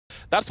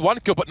That's one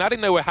kill, but now they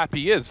know where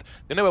Happy is.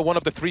 They know where one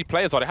of the 3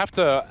 players are. They have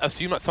to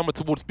assume that somewhere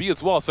towards B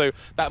as well, so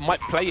that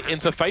might play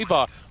into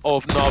favor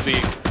of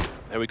Na'Vi.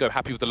 There we go,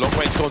 Happy with the long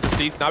range going to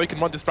Steve. Now he can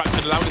run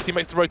distraction, allowing his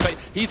teammates to rotate.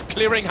 He's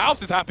clearing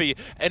houses, Happy.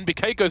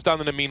 NBK goes down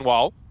in the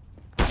meanwhile.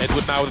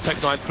 Edward now with the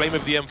Tech 9, Flamie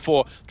with the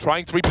M4,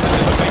 trying 3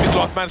 positions, but Flamie's the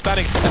last man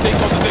standing, and they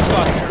got the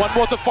 6-star. One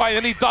more to fight,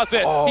 and he does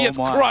it. He has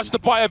crushed the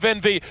buy of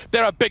Envy.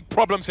 There are big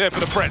problems here for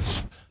the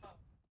French.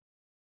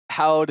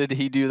 How did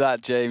he do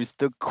that, James?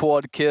 The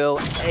quad kill,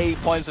 8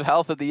 points of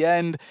health at the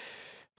end.